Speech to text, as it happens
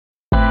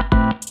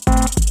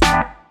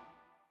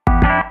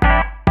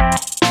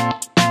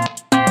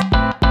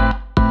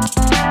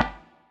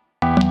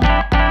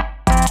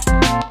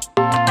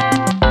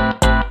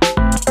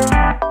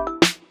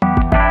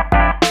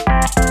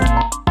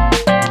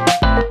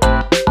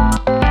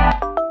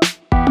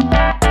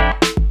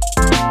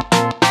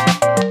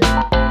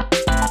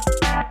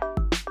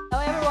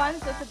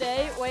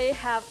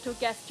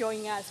special guest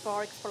joining us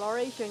for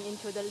exploration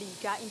into the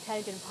Lijia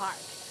Intelligent Park.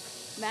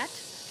 Matt?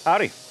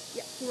 Howdy.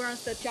 Yeah, he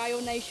runs the Gyro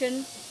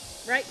Nation,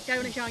 right?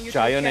 Gyro Nation on YouTube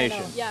Gyro channel.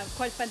 Nation. Yeah,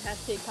 quite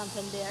fantastic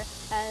content there.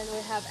 And we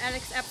have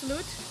Alex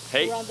Absolute,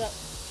 Hey. who runs the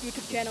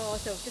YouTube channel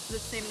also, just the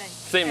same name.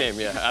 Same name,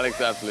 yeah, Alex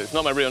Absolute. It's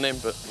not my real name,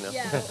 but you know.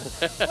 Yeah,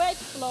 we're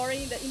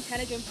exploring the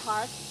Intelligent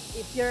Park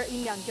if you're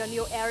in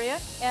Liangjianliu area,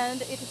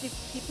 and it is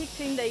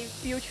depicting the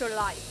future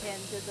life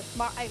and the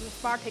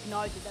smart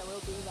technology that will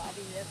be involved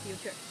in the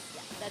future.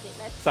 Yeah, that's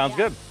it. Sounds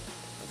good.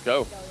 Let's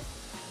go.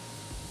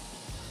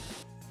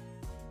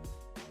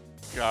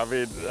 I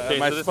mean, Okay,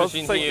 am I so this supposed to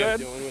machine say here,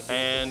 good?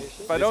 and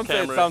If I don't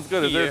say it sounds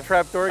good, is there a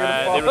trap door going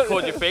to fall? They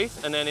record your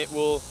face, and then it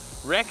will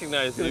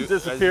recognize you as you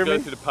go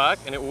through the park,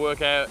 and it will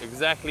work out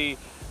exactly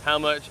how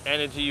much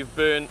energy you've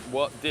burned,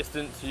 what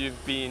distance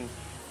you've been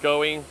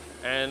going,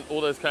 and all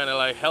those kind of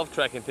like health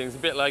tracking things, a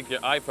bit like your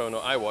iPhone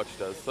or iWatch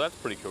does. So that's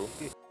pretty cool.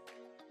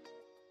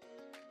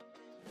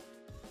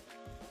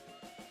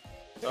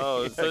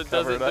 Oh, so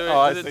does it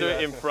do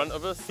it in front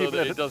of us so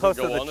that it doesn't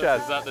go on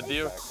us? Is that the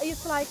deal?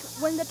 It's like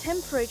when the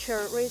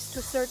temperature reaches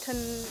to certain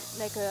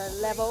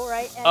level,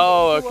 right? And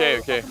oh, it okay,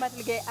 will okay.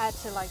 automatically get at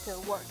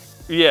work.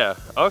 Yeah,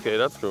 okay,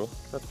 that's cool.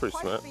 That's pretty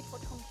smart.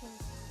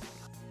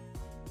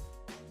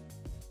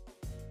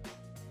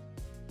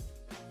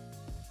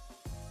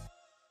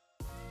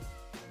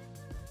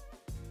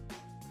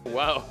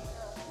 Wow.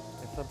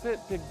 It's a bit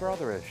Big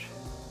Brotherish.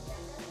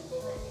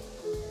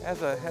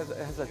 Has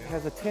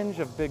a tinge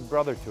of Big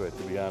Brother to it,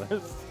 to be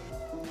honest.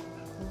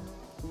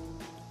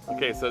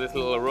 Okay, so this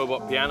little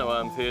robot piano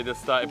arms here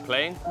just started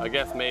playing. I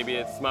guess maybe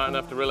it's smart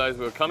enough to realize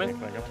we were coming.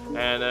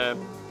 And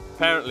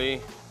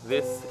apparently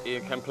this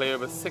it can play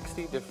over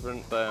 60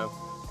 different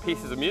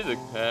pieces of music.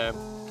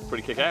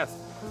 Pretty kick-ass.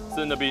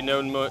 Soon there'll be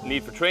no more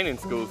need for training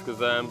schools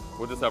because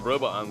we'll just have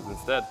robot arms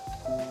instead.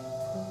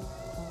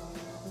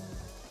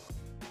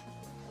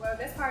 Well,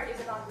 this part is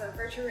about the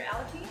virtual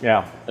reality.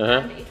 Yeah.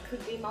 And it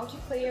could be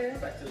multiplayer,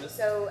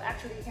 so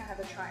actually you can have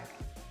a try.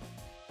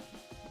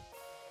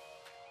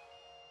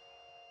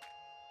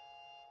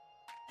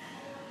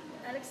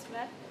 Alex,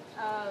 Matt,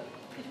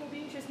 it will be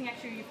interesting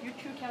actually if you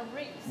two can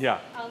race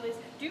on this.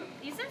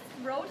 Is this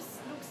road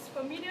looks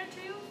familiar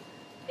to you?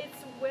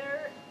 It's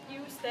where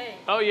you stay.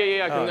 Oh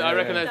yeah, I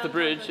recognize the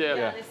bridge.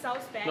 Yeah. The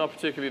south bank. Not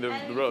particularly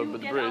the road,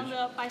 but the bridge. And if you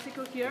get on the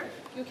bicycle here,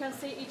 you can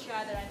see each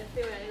other and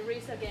feel and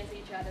race against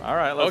each other. All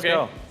right, let's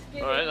go.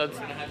 All right, let's.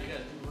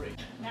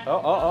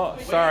 Oh,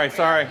 sorry.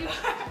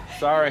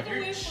 Sorry.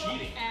 You're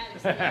cheating.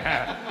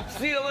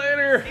 See you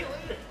later.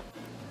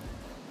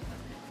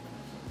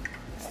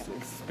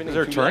 Is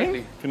there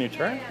turning? Can you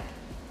turn? Yeah.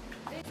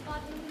 This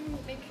button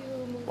make you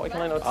move Why left.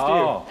 can I not steer?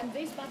 Oh. And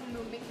this button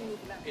will make you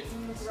move left. It's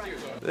move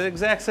right. The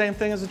exact same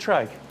thing as a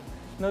trike.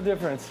 No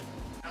difference.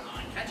 Come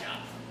on, catch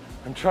up.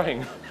 I'm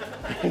trying.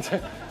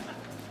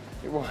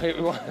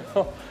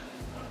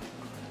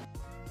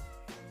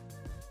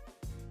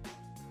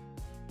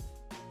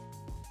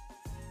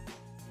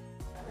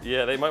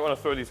 Yeah, they might want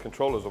to throw these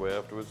controllers away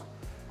afterwards.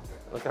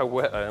 Look how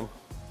wet I am.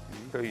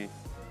 Hey.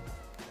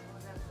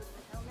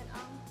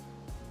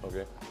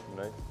 Okay,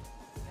 nice.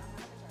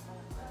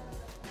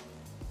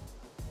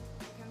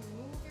 You can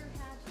move your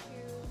head to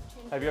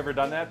change. Have you ever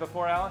done that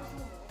before, Alex?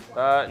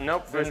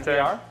 Nope, first VR?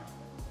 time.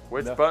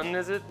 Which button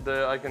is it?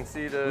 I can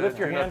see the Lift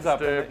your do not hands up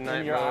disturb, in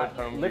night your mode, eye.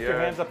 home Lift your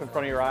VR. hands up in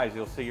front of your eyes.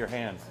 You'll see your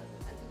hands.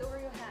 And lower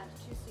your head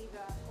to see the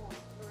phone.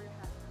 Lower your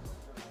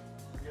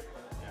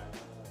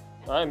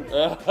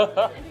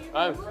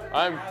head.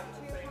 I'm.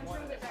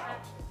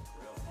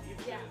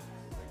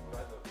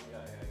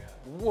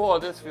 Whoa,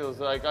 this feels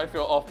like I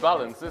feel off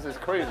balance. This is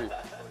crazy.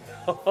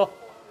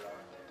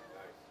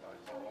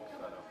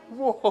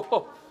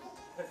 Whoa.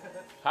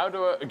 How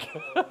do I?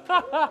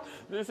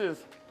 This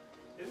is.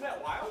 Isn't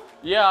that wild?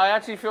 Yeah, I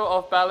actually feel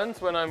off balance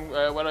when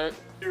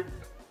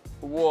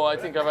Whoa, I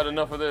think I've had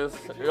enough of this.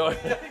 It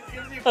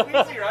gives you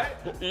queasy, right?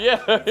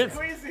 Yeah, it's.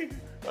 Queasy.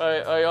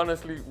 I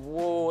honestly.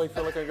 Whoa, I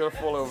feel like I'm gonna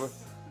fall over.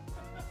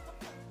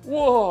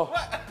 Whoa.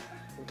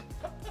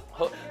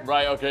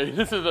 Right. Okay.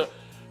 This is a.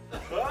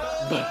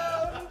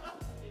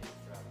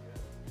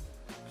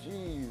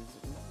 Jeez.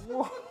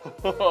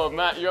 Whoa,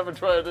 Matt, you haven't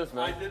tried this,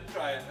 man. I did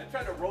try it. I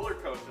tried a roller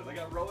coaster. I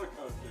got roller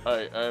coasters.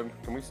 Alright,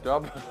 can we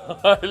stop?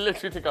 I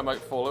literally think I might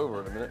fall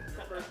over in a minute.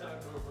 First time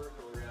to a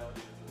virtual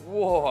reality.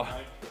 Whoa.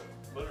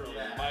 Literally,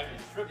 mine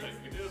is tripping.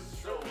 You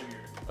just show me here.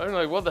 I'm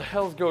like, what the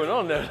hell's going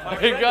on there? My I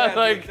friend got had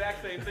like. the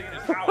exact same thing in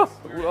his house.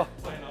 Well,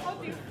 How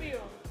do you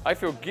feel? I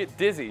feel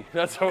dizzy.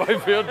 That's how I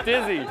feel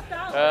dizzy.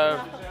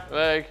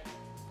 Like,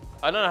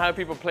 I don't know how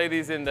people play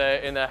these in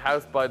their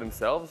house by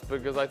themselves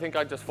because I think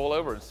I'd just fall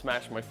over and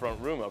smash my front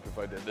room up if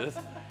I did this.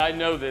 I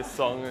know this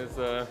song is.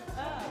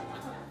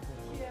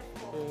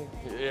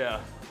 Yeah.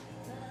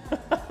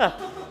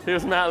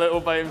 Here's Matt all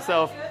by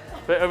himself.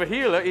 But over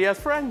here, look, he has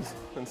friends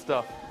and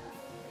stuff.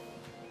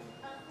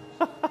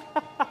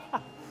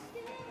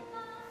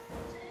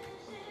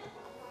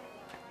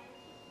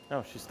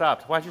 No, she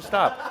stopped. Why'd you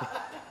stop?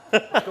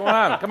 What's going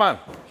on? Come on.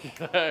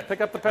 Pick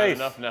up the pace.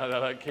 Enough now. They're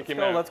like, kick him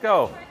Let's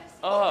go, out. let's go.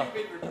 Oh.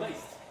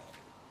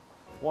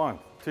 1,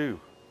 2,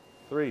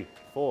 3,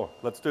 4.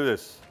 Let's do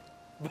this.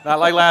 Not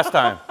like last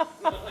time.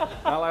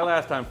 Not like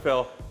last time,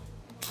 Phil.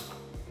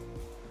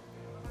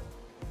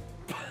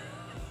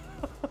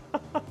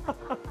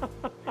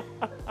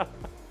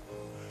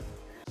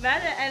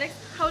 Matt and Alex,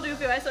 how do you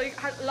feel? I saw you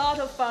had a lot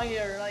of fun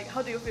here. Like,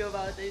 how do you feel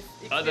about this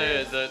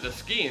experience? The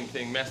skiing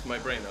thing messed my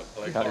brain up.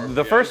 Like,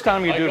 The first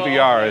time you do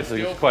VR is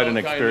quite an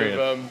kind experience.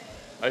 of,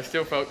 I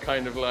still felt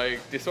kind of like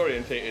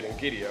disorientated and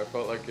giddy. I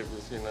felt like it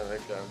was,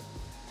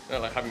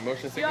 like having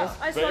motion sickness.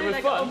 Yeah, I but saw it you was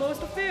like fun.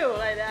 almost feel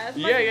like that.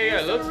 Yeah.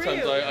 So Lots of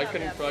times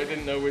real. I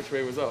didn't know which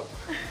way was up.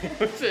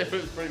 It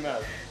was pretty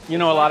mad. You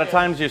know, a lot of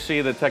times you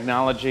see the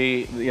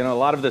technology, a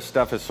lot of this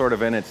stuff is sort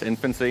of in its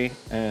infancy,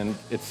 and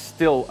it's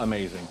still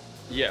amazing.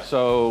 Yeah.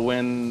 So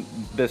when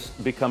this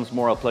becomes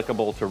more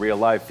applicable to real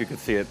life, you can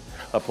see it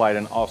applied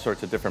in all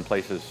sorts of different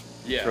places.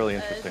 Yeah. It's really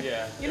interesting.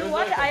 Yeah. You know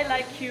what I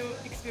like you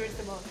experience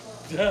the most?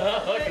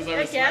 Because I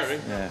was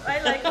swearing. Yeah.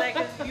 I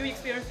like you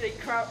experience the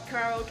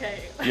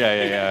karaoke.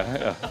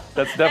 Yeah.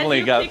 That's definitely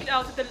and you picked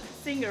out the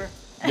singer.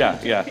 Yeah.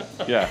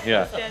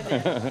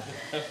 Standing.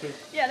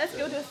 Yeah, let's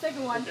go to the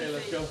second one. Okay,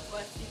 let's go.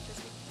 What's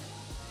interesting.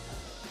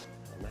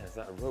 Oh, man, is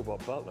that a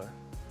robot butler?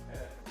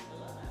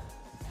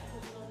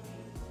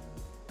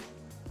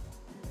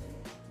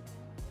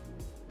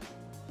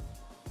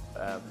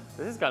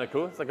 This is kind of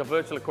cool. It's like a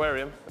virtual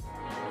aquarium.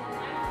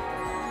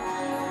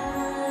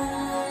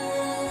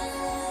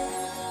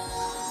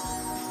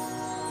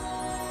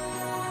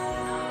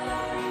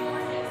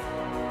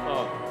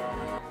 Oh.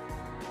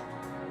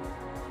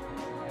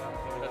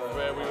 That's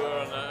where we were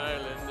on the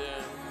island.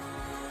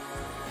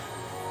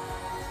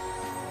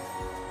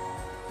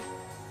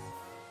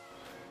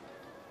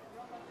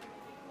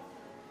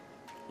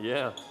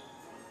 Yeah.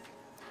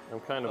 I'm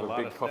kind of a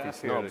big coffee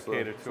snob, so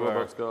this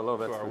robot's got a lot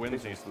of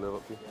expectations to live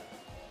up to.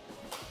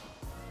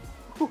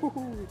 He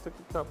took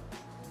the cup.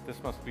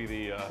 This must be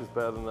the... This is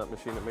better than that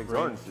machine that makes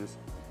orange juice.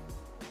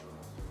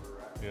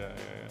 Yeah.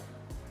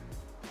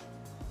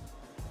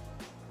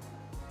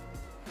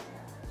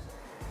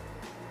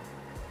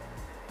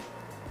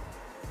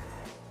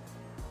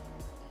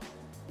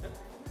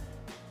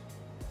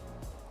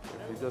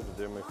 He does it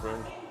there, my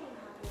friend.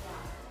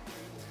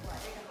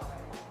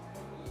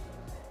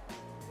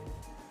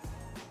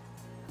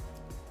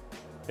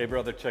 Hey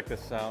brother, check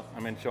this out.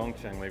 I'm in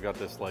Chongqing. They've got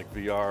this like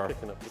VR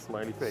Picking up the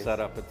smiley face.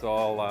 setup. It's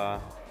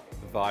all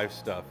Vive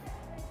stuff.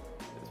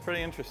 It's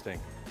pretty interesting.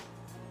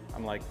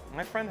 I'm like,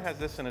 my friend has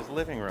this in his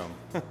living room.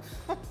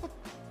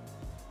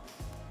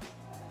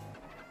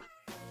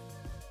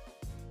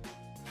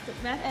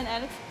 Matt and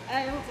Alex,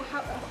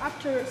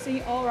 after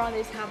seeing all around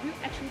this, have you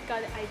actually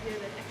got the idea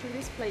that actually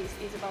this place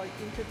is about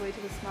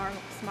integrating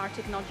smart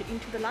technology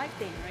into the life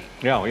thing, right?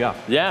 Yeah.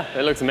 Yeah,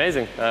 it looks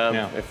amazing.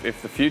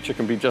 If the future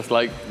can be just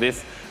like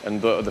this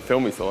and the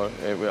film we saw,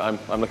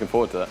 I'm looking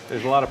forward to that.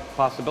 There's a lot of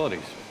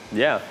possibilities.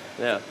 Yeah.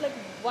 Like,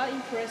 what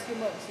impressed you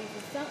most?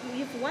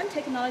 If one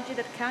technology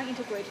that can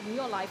integrate in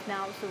your life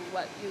now, so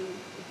what you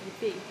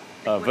think?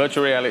 Like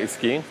Virtual reality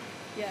skiing.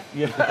 Yeah.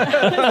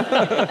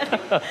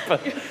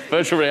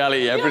 Virtual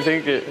reality,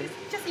 everything.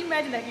 Just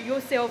imagine like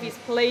yourself is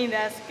playing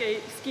that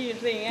skiing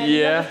thing and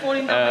Yeah, you're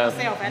falling down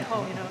yourself at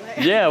home,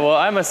 like. Yeah, well,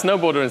 I'm a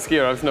snowboarder and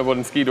skier. I've snowboarded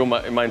and skied all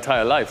my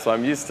entire life, so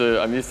I'm used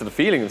to the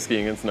feeling of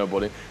skiing and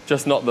snowboarding,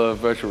 just not the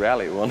virtual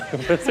reality one.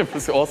 It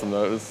was awesome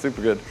though. It was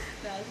super good.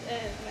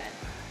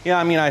 Yeah,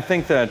 I mean, I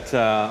think that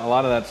a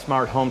lot of that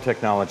smart home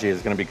technology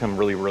is going to become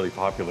really, really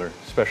popular,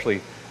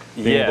 especially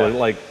being able to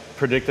like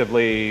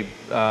predictively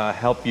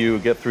help you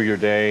get through your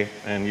day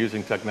and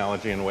using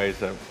technology in ways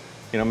that,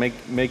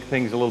 make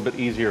things a little bit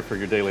easier for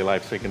your daily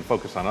life so you can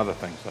focus on other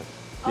things.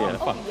 Like,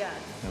 fun.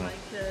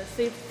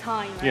 Save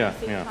time, right? Yeah,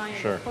 save time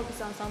sure. and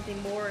focus on something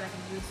more like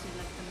using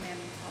like the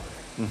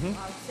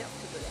manpower, ourselves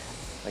to do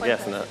that. I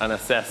guess, and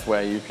assess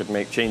where you could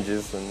make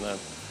changes and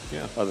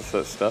other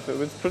sort of stuff. It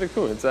was pretty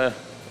cool. It's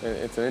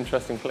an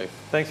interesting place.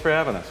 Thanks for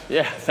having us.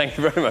 Yeah, thank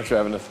you very much for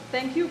having us.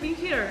 Thank you for being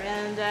here,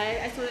 and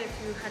I saw that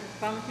you had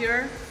fun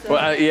here. So, Well,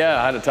 I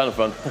had a ton of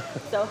fun.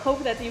 so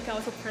hope that you can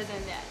also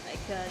present that,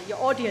 your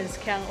audience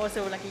can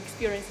also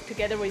experience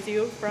together with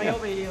you from your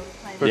video.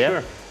 For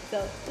sure.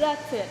 So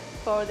that's it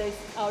for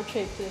our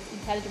trip to this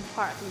intelligent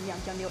park in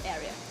Yangjiang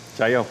area.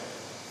 加油!